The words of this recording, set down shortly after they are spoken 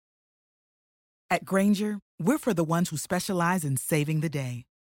At Granger, we're for the ones who specialize in saving the day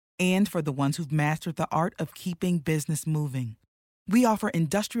and for the ones who've mastered the art of keeping business moving. We offer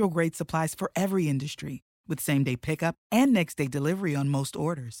industrial-grade supplies for every industry with same-day pickup and next-day delivery on most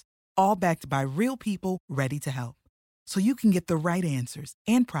orders, all backed by real people ready to help. So you can get the right answers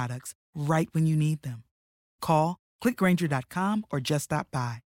and products right when you need them. Call, clickgranger.com, or just stop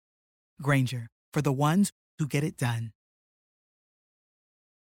by. Granger, for the ones who get it done.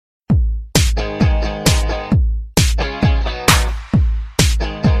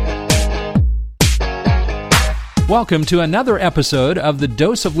 Welcome to another episode of the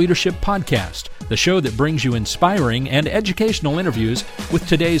Dose of Leadership podcast, the show that brings you inspiring and educational interviews with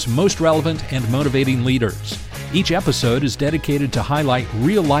today's most relevant and motivating leaders. Each episode is dedicated to highlight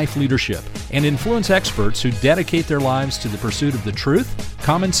real-life leadership and influence experts who dedicate their lives to the pursuit of the truth,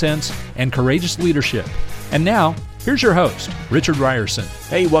 common sense, and courageous leadership. And now, here's your host, Richard Ryerson.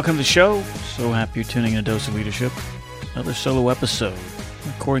 Hey, welcome to the show. So happy you're tuning in to Dose of Leadership. Another solo episode.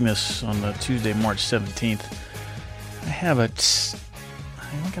 I'm recording this on Tuesday, March 17th. I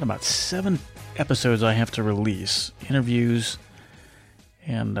got about 7 episodes I have to release, interviews,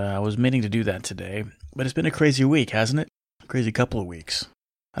 and I was meaning to do that today. But it's been a crazy week, hasn't it? A crazy couple of weeks.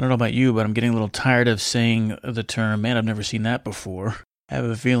 I don't know about you, but I'm getting a little tired of saying the term, man, I've never seen that before. I have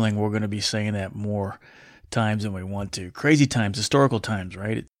a feeling we're going to be saying that more times than we want to. Crazy times, historical times,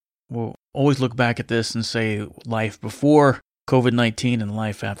 right? We'll always look back at this and say life before COVID-19 and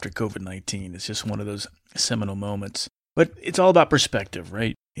life after COVID-19. It's just one of those seminal moments. But it's all about perspective,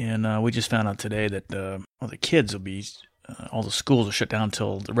 right? And we just found out today that all the kids will be, all the schools are shut down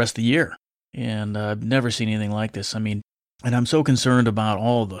until the rest of the year. And I've never seen anything like this. I mean, and I'm so concerned about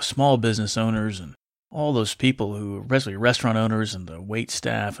all the small business owners and all those people who, especially restaurant owners and the wait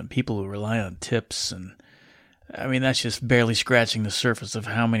staff and people who rely on tips. And I mean, that's just barely scratching the surface of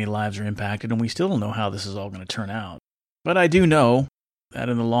how many lives are impacted. And we still don't know how this is all going to turn out. But I do know that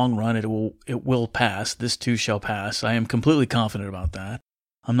in the long run, it will pass. This too shall pass. I am completely confident about that.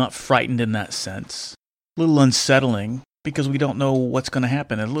 I'm not frightened in that sense. A little unsettling because we don't know what's going to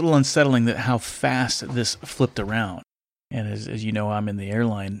happen. A little unsettling that how fast this flipped around. And as you know, I'm in the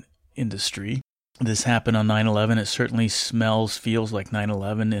airline industry. This happened on 9/11. It certainly feels like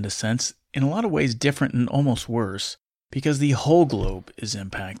 9/11 in a sense. In a lot of ways different and almost worse because the whole globe is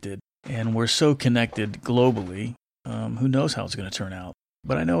impacted. And we're so connected globally. Who knows how it's going to turn out?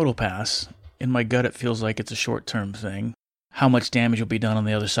 But I know it'll pass. In my gut, it feels like it's a short-term thing. How much damage will be done on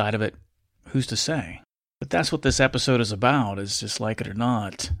the other side of it? Who's to say? But that's what this episode is about, is just like it or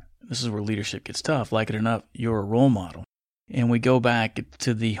not. This is where leadership gets tough. Like it or not, you're a role model. And we go back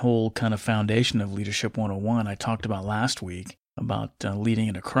to the whole kind of foundation of Leadership 101 I talked about last week, about leading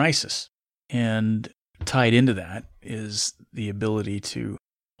in a crisis. And tied into that is the ability to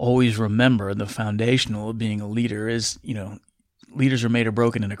always remember the foundational of being a leader is, leaders are made or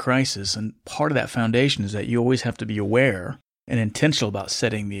broken in a crisis. And part of that foundation is that you always have to be aware and intentional about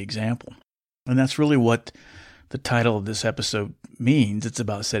setting the example. And that's really what the title of this episode means. It's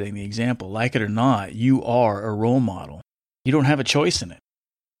about setting the example. Like it or not, you are a role model. You don't have a choice in it.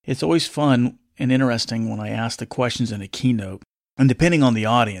 It's always fun and interesting when I ask the questions in a keynote, and depending on the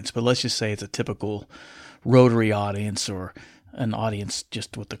audience, but let's just say it's a typical Rotary audience or an audience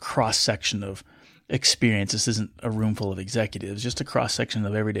just with a cross-section of experience. This isn't a room full of executives, just a cross-section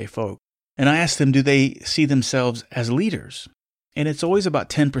of everyday folk. And I ask them, do they see themselves as leaders? And it's always about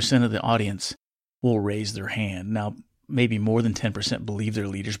 10% of the audience will raise their hand. Now, maybe more than 10% believe they're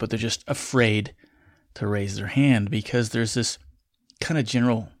leaders, but they're just afraid to raise their hand because there's this kind of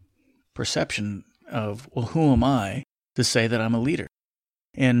general perception of, well, who am I to say that I'm a leader?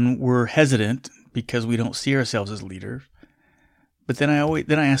 And we're hesitant because we don't see ourselves as leaders. But then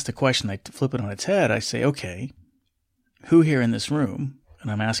I ask the question, I flip it on its head. I say, okay, who here in this room,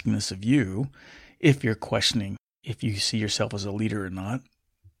 and I'm asking this of you, if you're questioning if you see yourself as a leader or not,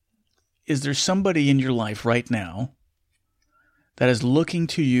 is there somebody in your life right now that is looking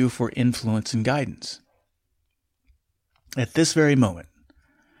to you for influence and guidance? At this very moment,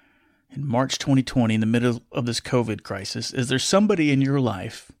 in March 2020, in the middle of this COVID crisis, is there somebody in your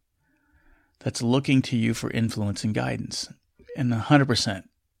life that's looking to you for influence and guidance? And 100%,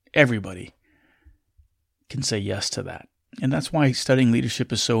 everybody can say yes to that. And that's why studying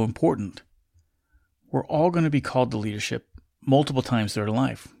leadership is so important. We're all going to be called to leadership multiple times throughout our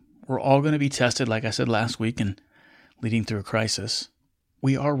life. We're all going to be tested, like I said last week, in leading through a crisis.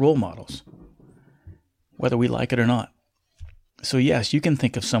 We are role models, whether we like it or not. So yes, you can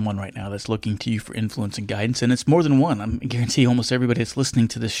think of someone right now that's looking to you for influence and guidance, and it's more than one. I guarantee almost everybody that's listening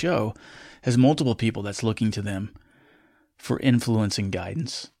to this show has multiple people that's looking to them for influence and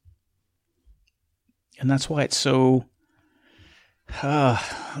guidance. And that's why it's so,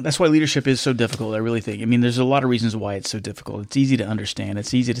 that's why leadership is so difficult, I really think. I mean, there's a lot of reasons why it's so difficult. It's easy to understand.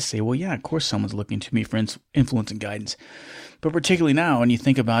 It's easy to say, well, yeah, of course someone's looking to me for influence and guidance. But particularly now, when you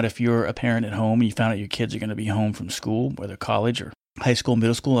think about if you're a parent at home and you found out your kids are going to be home from school, whether college or high school,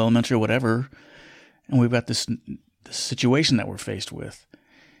 middle school, elementary, or whatever, and we've got this situation that we're faced with.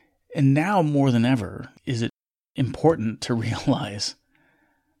 And now more than ever, is it important to realize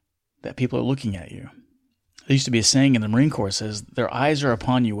that people are looking at you. There used to be a saying in the Marine Corps that says, their eyes are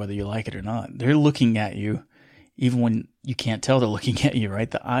upon you whether you like it or not. They're looking at you even when you can't tell they're looking at you, right?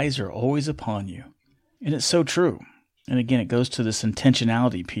 The eyes are always upon you. And it's so true. And again, it goes to this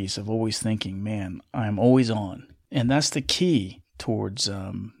intentionality piece of always thinking, man, I'm always on. And that's the key towards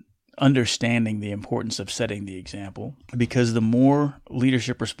understanding the importance of setting the example, because the more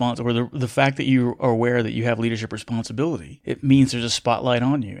leadership or the fact that you are aware that you have leadership responsibility, it means there's a spotlight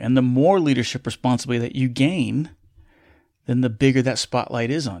on you. And the more leadership responsibility that you gain, then the bigger that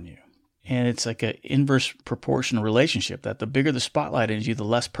spotlight is on you. And it's like an inverse proportional relationship, that the bigger the spotlight is you, the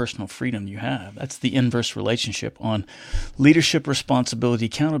less personal freedom you have. That's the inverse relationship on leadership responsibility,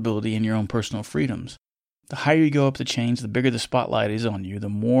 accountability, and your own personal freedoms. The higher you go up the chains, the bigger the spotlight is on you, the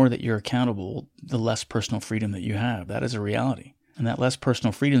more that you're accountable, the less personal freedom that you have. That is a reality. And that less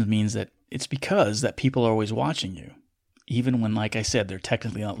personal freedom means that it's because that people are always watching you, even when, like I said, they're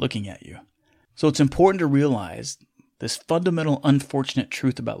technically not looking at you. So it's important to realize this fundamental, unfortunate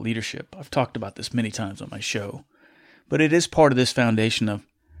truth about leadership. I've talked about this many times on my show, but it is part of this foundation of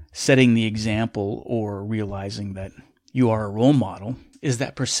setting the example or realizing that you are a role model, is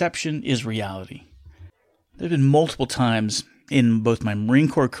that perception is reality. There have been multiple times in both my Marine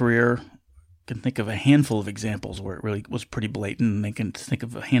Corps career, I can think of a handful of examples where it really was pretty blatant, and I can think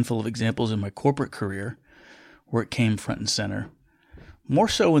of a handful of examples in my corporate career where it came front and center. More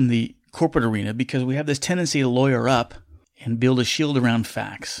so in the corporate arena, because we have this tendency to lawyer up and build a shield around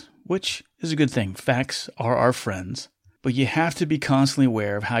facts, which is a good thing. Facts are our friends, but you have to be constantly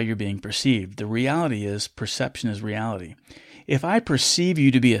aware of how you're being perceived. The reality is perception is reality. If I perceive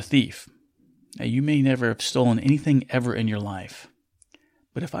you to be a thief, now, you may never have stolen anything ever in your life,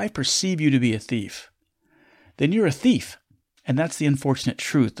 but if I perceive you to be a thief, then you're a thief. And that's the unfortunate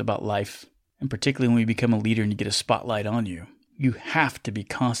truth about life, and particularly when you become a leader and you get a spotlight on you. You have to be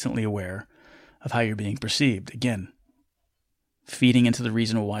constantly aware of how you're being perceived. Again, feeding into the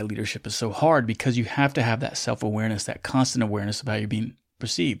reason why leadership is so hard, because you have to have that self-awareness, that constant awareness of how you're being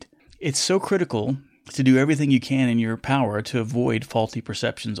perceived. It's so critical to do everything you can in your power to avoid faulty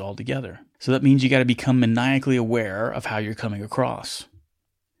perceptions altogether. So that means you got to become maniacally aware of how you're coming across.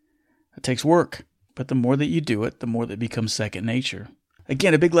 It takes work, but the more that you do it, the more that it becomes second nature.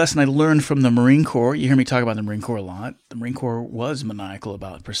 Again, a big lesson I learned from the Marine Corps. You hear me talk about the Marine Corps a lot. The Marine Corps was maniacal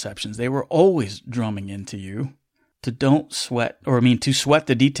about perceptions. They were always drumming into you to sweat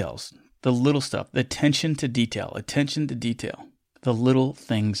the details, the little stuff, the attention to detail. The little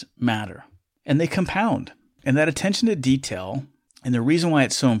things matter. And they compound. And that attention to detail, and the reason why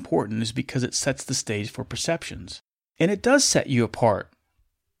it's so important, is because it sets the stage for perceptions. And it does set you apart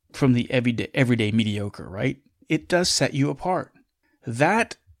from the everyday mediocre, right? It does set you apart.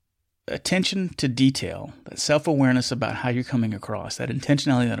 That attention to detail, that self-awareness about how you're coming across, that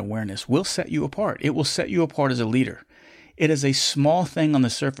intentionality, that awareness will set you apart. It will set you apart as a leader. It is a small thing on the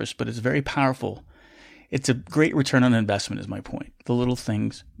surface, but it's very powerful. It's a great return on investment is my point. The little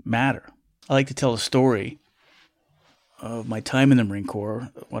things matter. I like to tell a story of my time in the Marine Corps,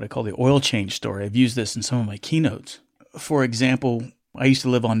 what I call the oil change story. I've used this in some of my keynotes. For example, I used to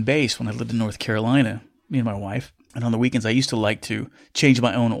live on base when I lived in North Carolina, me and my wife. And on the weekends, I used to like to change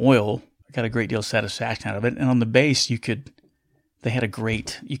my own oil. I got a great deal of satisfaction out of it. And on the base, you could pay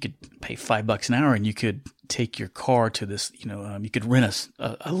 $5 an hour and you could take your car to this, you could rent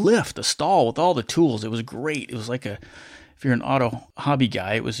a lift, a stall with all the tools. It was great. It was like if you're an auto hobby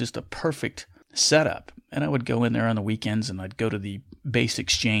guy, it was just a perfect setup. And I would go in there on the weekends and I'd go to the base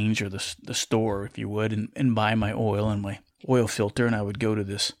exchange or the store, if you would, and buy my oil and my oil filter. And I would go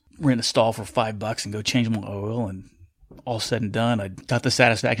to rent a stall for $5 and go change my oil. And all said and done, I got the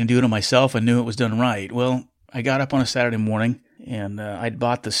satisfaction doing it myself and knew it was done right. Well, I got up on a Saturday morning and I'd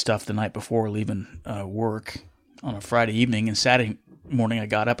bought this stuff the night before leaving work on a Friday evening. And Saturday morning I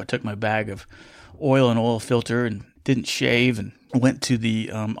got up, I took my bag of oil and oil filter and didn't shave and went to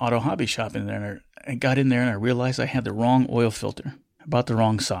the auto hobby shop in there. And I got in there and I realized I had the wrong oil filter, about the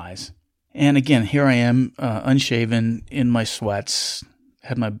wrong size. And again, here I am, unshaven, in my sweats,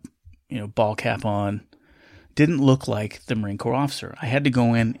 had my ball cap on, didn't look like the Marine Corps officer. I had to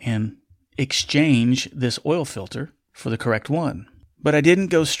go in and exchange this oil filter for the correct one. But I didn't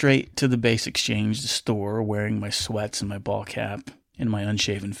go straight to the base exchange store wearing my sweats and my ball cap and my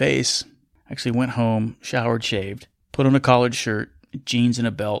unshaven face. I actually went home, showered, shaved, put on a collared shirt, jeans and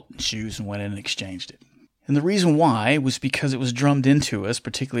a belt, and shoes, and went in and exchanged it. And the reason why was because it was drummed into us,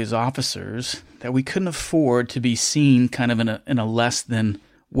 particularly as officers, that we couldn't afford to be seen kind of in a less than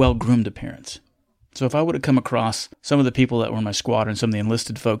well-groomed appearance. So if I would have come across some of the people that were in my squadron, some of the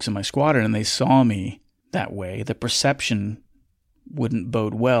enlisted folks in my squadron, and they saw me that way, the perception wouldn't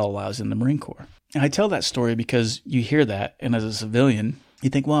bode well while I was in the Marine Corps. And I tell that story because you hear that, and as a civilian, you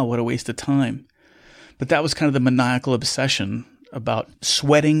think, wow, what a waste of time. But that was kind of the maniacal obsession about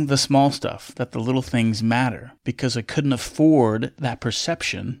sweating the small stuff, that the little things matter, because I couldn't afford that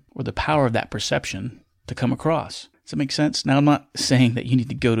perception or the power of that perception to come across. Does that make sense? Now, I'm not saying that you need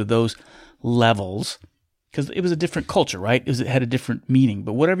to go to those levels, because it was a different culture, right? It had a different meaning.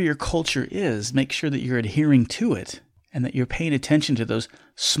 But whatever your culture is, make sure that you're adhering to it and that you're paying attention to those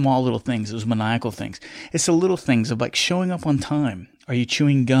small little things, those maniacal things. It's the little things of like showing up on time. Are you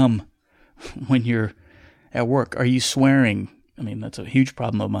chewing gum when you're at work? Are you swearing? I mean, that's a huge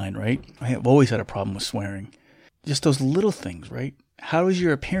problem of mine, right? I have always had a problem with swearing. Just those little things, right? How is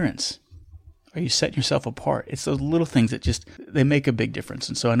your appearance? Are you setting yourself apart? It's those little things that they make a big difference.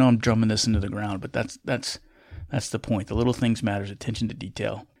 And so I know I'm drumming this into the ground, but that's the point. The little things matters, attention to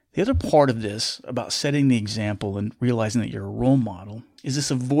detail. The other part of this about setting the example and realizing that you're a role model is this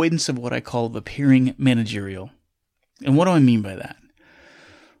avoidance of what I call appearing managerial. And what do I mean by that?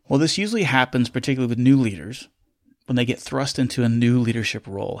 Well, this usually happens particularly with new leaders when they get thrust into a new leadership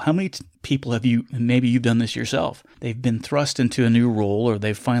role. How many people have you, and maybe you've done this yourself, they've been thrust into a new role or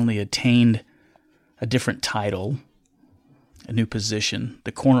they've finally attained a different title, a new position,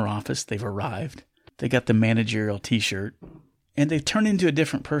 the corner office, they've arrived, they got the managerial t-shirt, and they've turned into a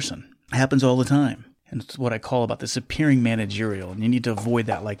different person. It happens all the time. And it's what I call about this appearing managerial, and you need to avoid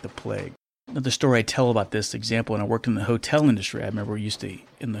that like the plague. Another story I tell about this example, when I worked in the hotel industry, I remember we used to,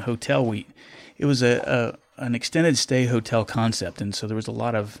 in the hotel, it was an extended stay hotel concept, and so there was a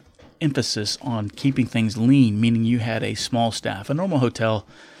lot of emphasis on keeping things lean, meaning you had a small staff. A normal hotel,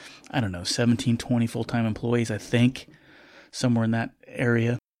 17, 20 full-time employees, I think, somewhere in that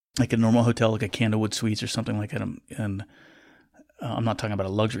area. Like a normal hotel, like a Candlewood Suites or something like that. And I'm not talking about a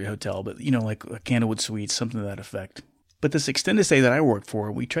luxury hotel, but, like a Candlewood Suites, something to that effect. But this extended stay that I worked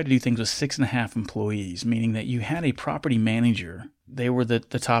for, we tried to do things with 6.5 employees, meaning that you had a property manager. They were the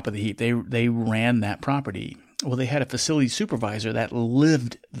top of the heap. They ran that property. Well, they had a facility supervisor that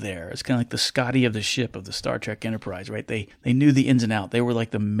lived there. It's kind of like the Scotty of the ship of the Star Trek Enterprise, right? They knew the ins and outs. They were like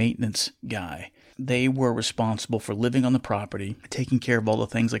the maintenance guy. They were responsible for living on the property, taking care of all the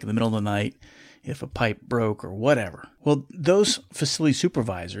things like in the middle of the night, if a pipe broke or whatever. Well, those facility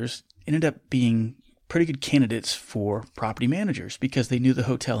supervisors ended up being pretty good candidates for property managers because they knew the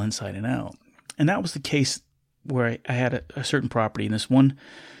hotel inside and out. And that was the case where I had a certain property, and this one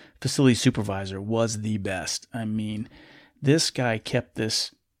facility supervisor was the best. I mean, this guy kept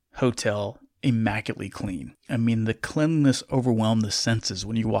this hotel immaculately clean. I mean, the cleanliness overwhelmed the senses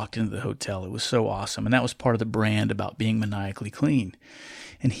when you walked into the hotel. It was so awesome. And that was part of the brand about being maniacally clean.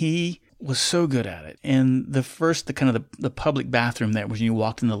 And he was so good at it. And the public bathroom that was when you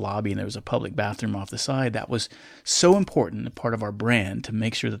walked in the lobby and there was a public bathroom off the side, that was so important, a part of our brand, to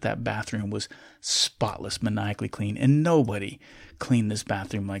make sure that bathroom was spotless, maniacally clean. And nobody cleaned this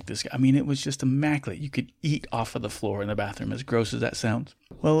bathroom like this guy. I mean, it was just immaculate. You could eat off of the floor in the bathroom, as gross as that sounds.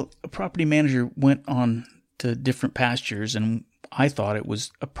 Well, a property manager went on to different pastures, and I thought it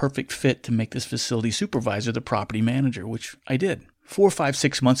was a perfect fit to make this facility supervisor the property manager, which I did. 4, 5,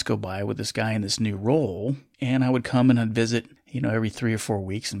 6 months go by with this guy in this new role, and I would come and I'd visit, every 3 or 4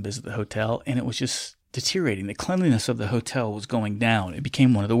 weeks and visit the hotel, and it was just deteriorating. The cleanliness of the hotel was going down. It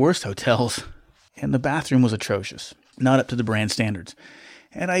became one of the worst hotels, and the bathroom was atrocious, not up to the brand standards.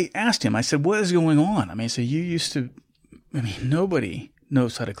 And I asked him, I said, what is going on? So nobody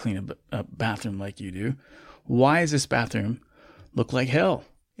knows how to clean a bathroom like you do. Why does this bathroom look like hell?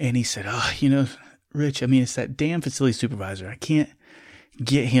 And he said, Rich, it's that damn facility supervisor. I can't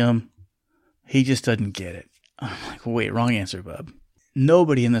get him. He just doesn't get it. I'm like, wait, wrong answer, bub.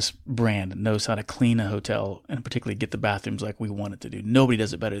 Nobody in this brand knows how to clean a hotel and particularly get the bathrooms like we want it to do. Nobody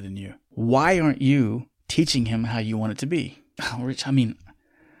does it better than you. Why aren't you teaching him how you want it to be? Oh, Rich,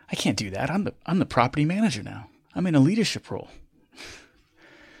 I can't do that. I'm the property manager now. I'm in a leadership role.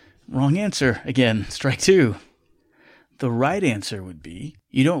 Wrong answer. Again, strike 2. The right answer would be,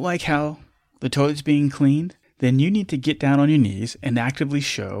 you don't like how the toilet's being cleaned? Then you need to get down on your knees and actively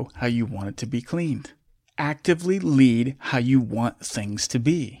show how you want it to be cleaned. Actively lead how you want things to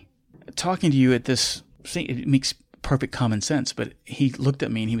be. Talking to you at this thing, it makes perfect common sense, but he looked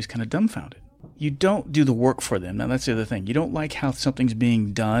at me and he was kind of dumbfounded. You don't do the work for them. Now, that's the other thing. You don't like how something's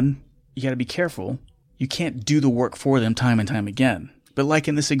being done. You got to be careful. You can't do the work for them time and time again. But like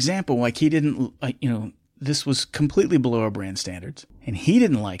in this example, like he didn't, this was completely below our brand standards, and he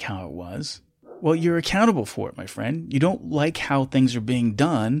didn't like how it was. Well, you're accountable for it, my friend. You don't like how things are being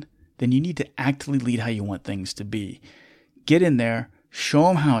done, then you need to actively lead how you want things to be. Get in there, show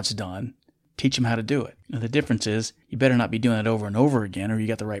them how it's done, teach them how to do it. Now, the difference is you better not be doing it over and over again, or you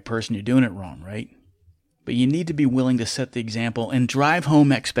got the right person, you're doing it wrong, right? But you need to be willing to set the example and drive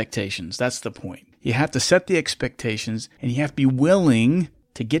home expectations. That's the point. You have to set the expectations, and you have to be willing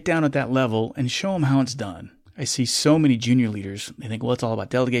to get down at that level and show them how it's done. I see so many junior leaders, they think, well, it's all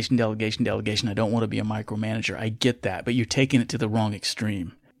about delegation, delegation, delegation. I don't want to be a micromanager. I get that, but you're taking it to the wrong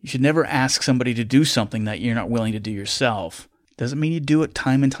extreme. You should never ask somebody to do something that you're not willing to do yourself. Doesn't mean you do it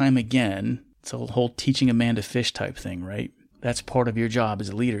time and time again. It's a whole teaching a man to fish type thing, right? That's part of your job as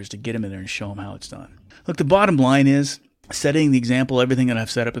a leader, is to get them in there and show them how it's done. Look, the bottom line is setting the example, everything that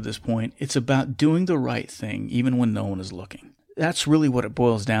I've set up at this point, it's about doing the right thing even when no one is looking. That's really what it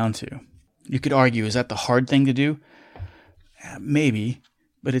boils down to. You could argue, is that the hard thing to do? Maybe,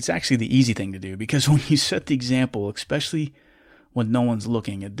 but it's actually the easy thing to do, because when you set the example, especially when no one's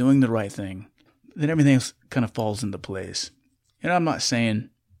looking at doing the right thing, then everything else kind of falls into place. And I'm not saying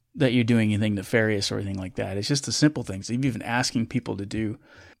that you're doing anything nefarious or anything like that. It's just the simple things. Even asking people to do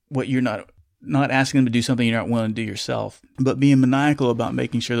what you're not asking them to do something you're not willing to do yourself, but being maniacal about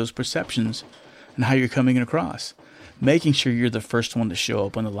making sure those perceptions and how you're coming across. Making sure you're the first one to show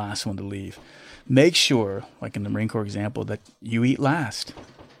up and the last one to leave. Make sure, like in the Marine Corps example, that you eat last.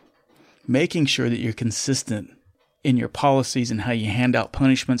 Making sure that you're consistent in your policies and how you hand out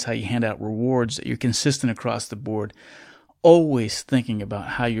punishments, how you hand out rewards, that you're consistent across the board. Always thinking about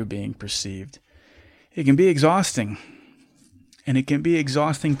how you're being perceived. It can be exhausting. And it can be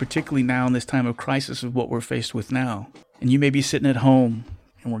exhausting, particularly now in this time of crisis of what we're faced with now. And you may be sitting at home,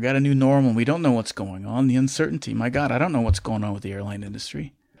 and we've got a new normal, and we don't know what's going on. The uncertainty, my God, I don't know what's going on with the airline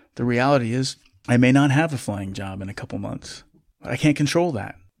industry. The reality is, I may not have a flying job in a couple months. I can't control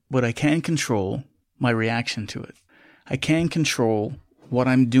that. But I can control my reaction to it. I can control what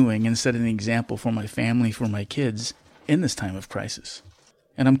I'm doing and setting an example for my family, for my kids in this time of crisis.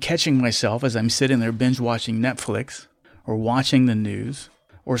 And I'm catching myself as I'm sitting there binge watching Netflix, or watching the news,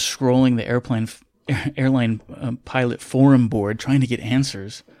 or scrolling the airline pilot forum board trying to get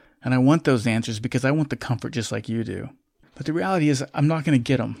answers. And I want those answers because I want the comfort just like you do. But the reality is I'm not going to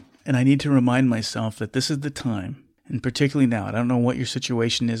get them. And I need to remind myself that this is the time, and particularly now, I don't know what your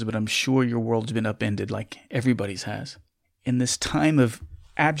situation is, but I'm sure your world's been upended like everybody's has. In this time of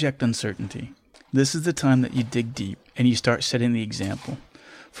abject uncertainty, this is the time that you dig deep and you start setting the example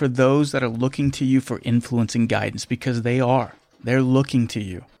for those that are looking to you for influence and guidance, because they are. They're looking to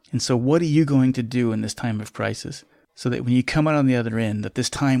you. And so what are you going to do in this time of crisis so that when you come out on the other end, that this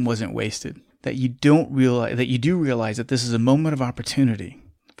time wasn't wasted, that you do realize that this is a moment of opportunity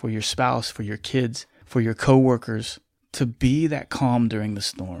for your spouse, for your kids, for your coworkers, to be that calm during the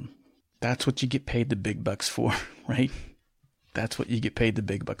storm. That's what you get paid the big bucks for, right? That's what you get paid the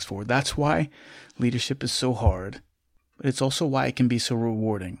big bucks for. That's why leadership is so hard, but it's also why it can be so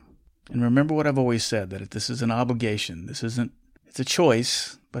rewarding. And remember what I've always said, that if this is an obligation, it's a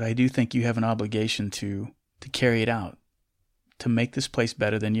choice, but I do think you have an obligation to carry it out, to make this place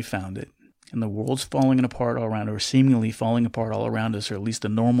better than you found it. And the world's falling apart all around, or seemingly falling apart all around us, or at least the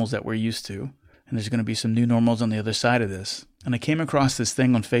normals that we're used to. And there's going to be some new normals on the other side of this. And I came across this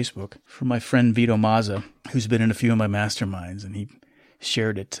thing on Facebook from my friend Vito Mazza, who's been in a few of my masterminds, and he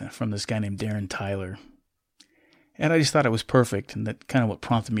shared it from this guy named Darren Tyler. And I just thought it was perfect, and that kind of what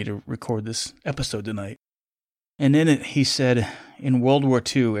prompted me to record this episode tonight. And in it, he said, in World War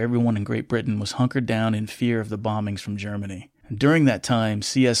II, everyone in Great Britain was hunkered down in fear of the bombings from Germany. And during that time,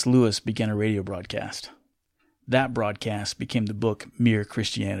 C.S. Lewis began a radio broadcast. That broadcast became the book Mere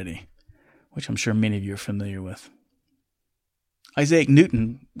Christianity, which I'm sure many of you are familiar with. Isaac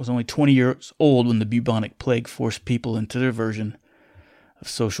Newton was only 20 years old when the bubonic plague forced people into their version of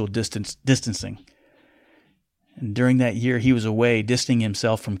social distancing. And during that year he was away, distancing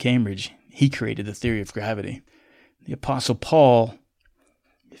himself from Cambridge, he created the theory of gravity. The Apostle Paul,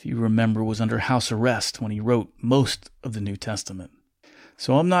 if you remember, was under house arrest when he wrote most of the New Testament.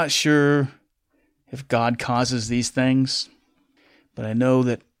 So I'm not sure if God causes these things, but I know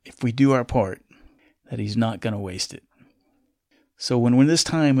that if we do our part, that he's not going to waste it. So when we're in this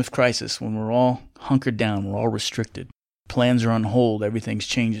time of crisis, when we're all hunkered down, we're all restricted, plans are on hold, everything's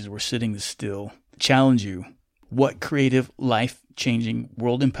changes, we're sitting still, challenge you. What creative, life-changing,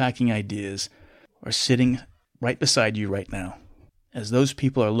 world-impacting ideas are sitting right beside you right now, as those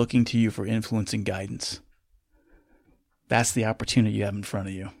people are looking to you for influence and guidance. That's the opportunity you have in front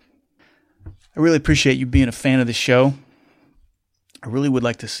of you. I really appreciate you being a fan of the show. I really would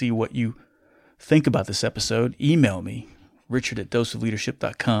like to see what you think about this episode. Email me,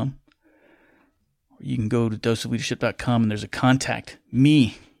 richard@doseofleadership.com. You can go to doseofleadership.com and there's a contact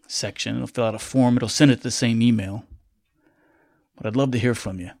me section. It'll fill out a form. It'll send it to the same email. But I'd love to hear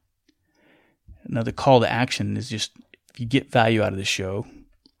from you. Another call to action is just, if you get value out of the show,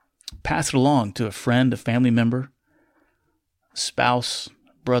 pass it along to a friend, a family member, a spouse,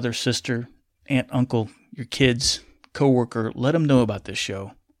 brother, sister, aunt, uncle, your kids, coworker. Let them know about this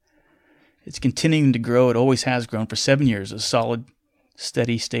show. It's continuing to grow. It always has grown for 7 years, a solid,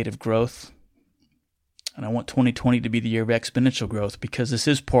 steady state of growth. And I want 2020 to be the year of exponential growth, because this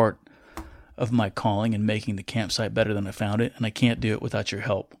is part of my calling in making the campsite better than I found it, and I can't do it without your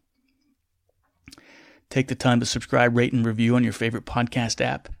help. Take the time to subscribe, rate, and review on your favorite podcast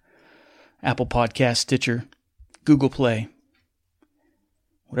app, Apple Podcasts, Stitcher, Google Play,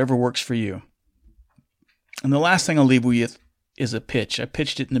 whatever works for you. And the last thing I'll leave you with is a pitch. I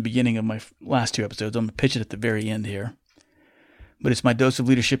pitched it in the beginning of my last 2 episodes. I'm going to pitch it at the very end here. But it's my Dose of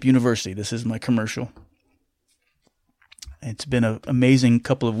Leadership University. This is my commercial. It's been an amazing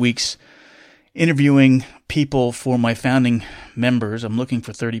couple of weeks interviewing people for my founding members. I'm looking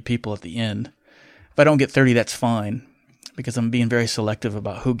for 30 people at the end. If I don't get 30, that's fine, because I'm being very selective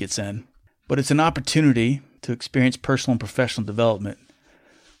about who gets in. But it's an opportunity to experience personal and professional development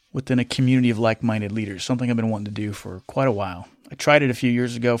within a community of like-minded leaders, something I've been wanting to do for quite a while. I tried it a few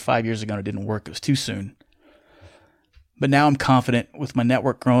years ago, 5 years ago, and it didn't work. It was too soon. But now I'm confident with my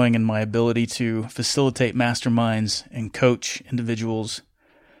network growing and my ability to facilitate masterminds and coach individuals.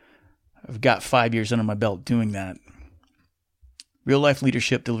 I've got 5 years under my belt doing that. Real-life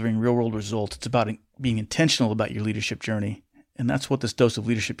leadership, delivering real-world results. It's about being intentional about your leadership journey. And that's what this Dose of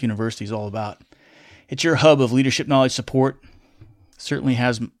Leadership University is all about. It's your hub of leadership knowledge support. It certainly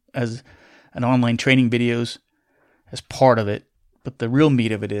has as an online training videos as part of it. But the real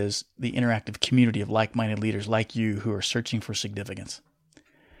meat of it is the interactive community of like-minded leaders like you who are searching for significance.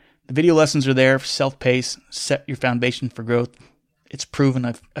 The video lessons are there, self-paced, set your foundation for growth. It's proven.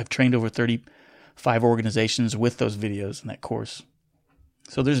 I've trained over 35 organizations with those videos in that course.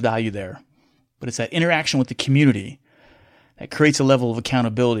 So there's value there. But it's that interaction with the community that creates a level of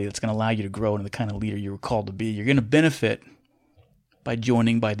accountability that's going to allow you to grow into the kind of leader you were called to be. You're going to benefit by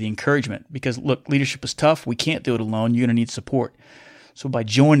joining, by the encouragement. Because, look, leadership is tough. We can't do it alone. You're going to need support. So by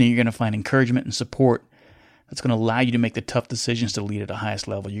joining, you're going to find encouragement and support that's going to allow you to make the tough decisions to lead at the highest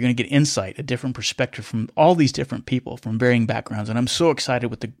level. You're going to get insight, a different perspective from all these different people from varying backgrounds. And I'm so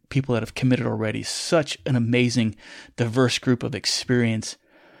excited with the people that have committed already. Such an amazing, diverse group of experience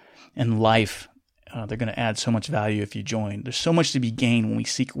and life. They're going to add so much value if you join. There's so much to be gained when we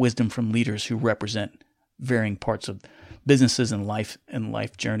seek wisdom from leaders who represent varying parts of businesses and life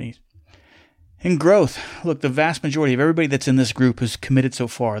journeys. And growth. Look, the vast majority of everybody that's in this group who's committed so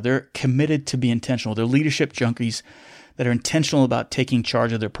far, they're committed to be intentional. They're leadership junkies that are intentional about taking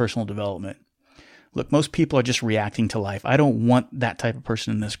charge of their personal development. Look, most people are just reacting to life. I don't want that type of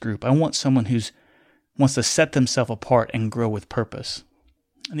person in this group. I want someone who wants to set themselves apart and grow with purpose.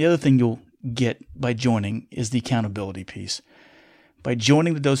 And the other thing you'll get by joining is the accountability piece. By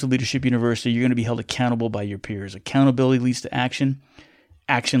joining the Dose of Leadership University, you're going to be held accountable by your peers. Accountability leads to action.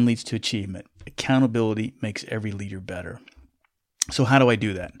 Action leads to achievement. Accountability makes every leader better. So how do I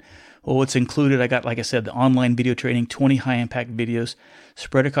do that? Well, what's included, I got, like I said, the online video training, 20 high-impact videos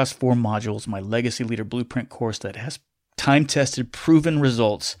spread across 4 modules, my Legacy Leader Blueprint course that has time-tested, proven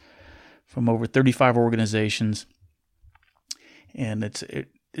results from over 35 organizations. And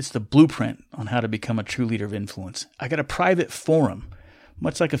it's the blueprint on how to become a true leader of influence. I got a private forum,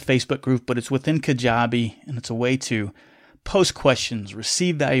 much like a Facebook group, but it's within Kajabi, and it's a way to post questions,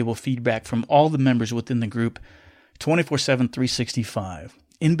 receive valuable feedback from all the members within the group 24/7, 365,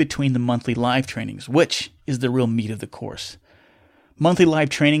 in between the monthly live trainings, which is the real meat of the course. Monthly live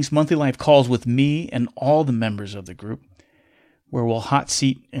trainings, monthly live calls with me and all the members of the group, where we'll hot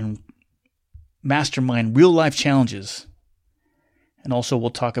seat and mastermind real life challenges. And also we'll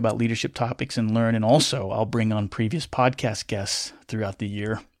talk about leadership topics and learn. And also I'll bring on previous podcast guests throughout the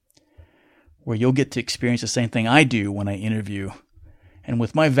year, where you'll get to experience the same thing I do when I interview. And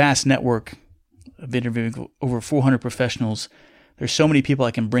with my vast network of interviewing over 400 professionals, there's so many people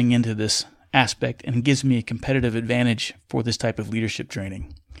I can bring into this aspect, and it gives me a competitive advantage for this type of leadership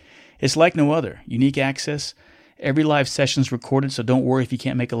training. It's like no other. Unique access. Every live session is recorded, so don't worry if you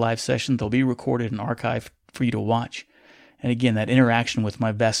can't make a live session. They'll be recorded and archived for you to watch. And again, that interaction with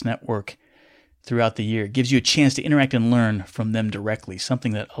my vast network throughout the year. It gives you a chance to interact and learn from them directly,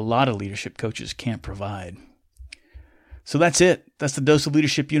 something that a lot of leadership coaches can't provide. So that's it. That's the Dose of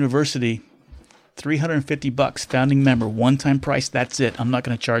Leadership University. $350, founding member, one-time price. That's it. I'm not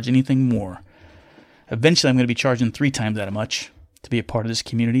going to charge anything more. Eventually, I'm going to be charging 3 times that much to be a part of this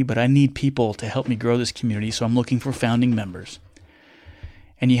community, but I need people to help me grow this community, so I'm looking for founding members.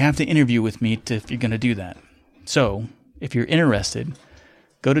 And you have to interview with me if you're going to do that. So if you're interested,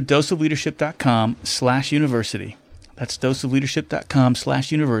 go to doseofleadership.com/university. That's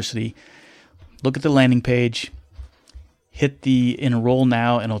doseofleadership.com/university. Look at the landing page. Hit the enroll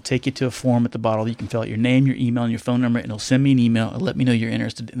now, and it'll take you to a form at the bottom. You can fill out your name, your email, and your phone number, and it'll send me an email and let me know you're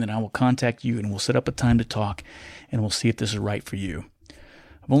interested, and then I will contact you, and we'll set up a time to talk, and we'll see if this is right for you.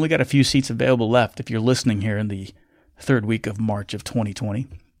 I've only got a few seats available left if you're listening here in the 3rd week of March of 2020.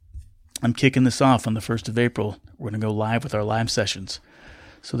 I'm kicking this off on the 1st of April. We're going to go live with our live sessions.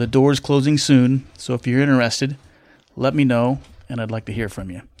 So the door is closing soon, so if you're interested, let me know, and I'd like to hear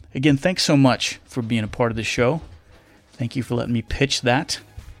from you. Again, thanks so much for being a part of this show. Thank you for letting me pitch that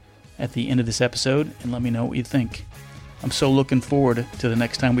at the end of this episode, and let me know what you think. I'm so looking forward to the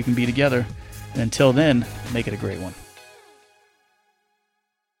next time we can be together, and until then, make it a great one.